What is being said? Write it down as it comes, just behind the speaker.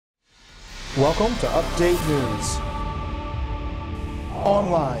Welcome to Update News.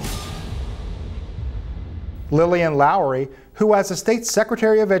 Online. Lillian Lowery, who as the state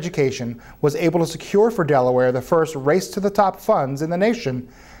Secretary of Education was able to secure for Delaware the first race to the top funds in the nation,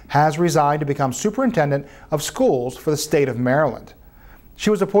 has resigned to become superintendent of schools for the state of Maryland.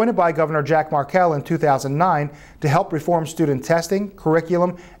 She was appointed by Governor Jack Markell in 2009 to help reform student testing,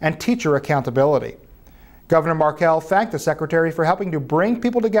 curriculum, and teacher accountability. Governor Markell thanked the secretary for helping to bring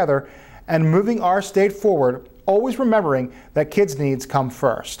people together and moving our state forward, always remembering that kids' needs come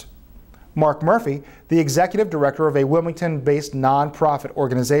first. Mark Murphy, the executive director of a Wilmington-based nonprofit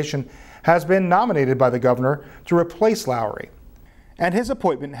organization, has been nominated by the governor to replace Lowery, and his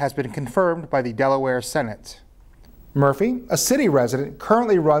appointment has been confirmed by the Delaware Senate. Murphy, a city resident,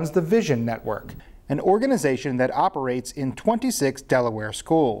 currently runs the Vision Network, an organization that operates in 26 Delaware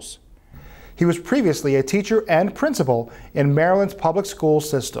schools. He was previously a teacher and principal in Maryland's public school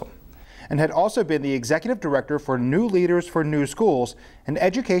system, and had also been the executive director for New Leaders for New Schools, an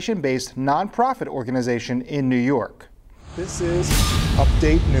education-based nonprofit organization in New York. This is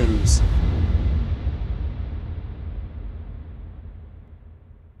Update News.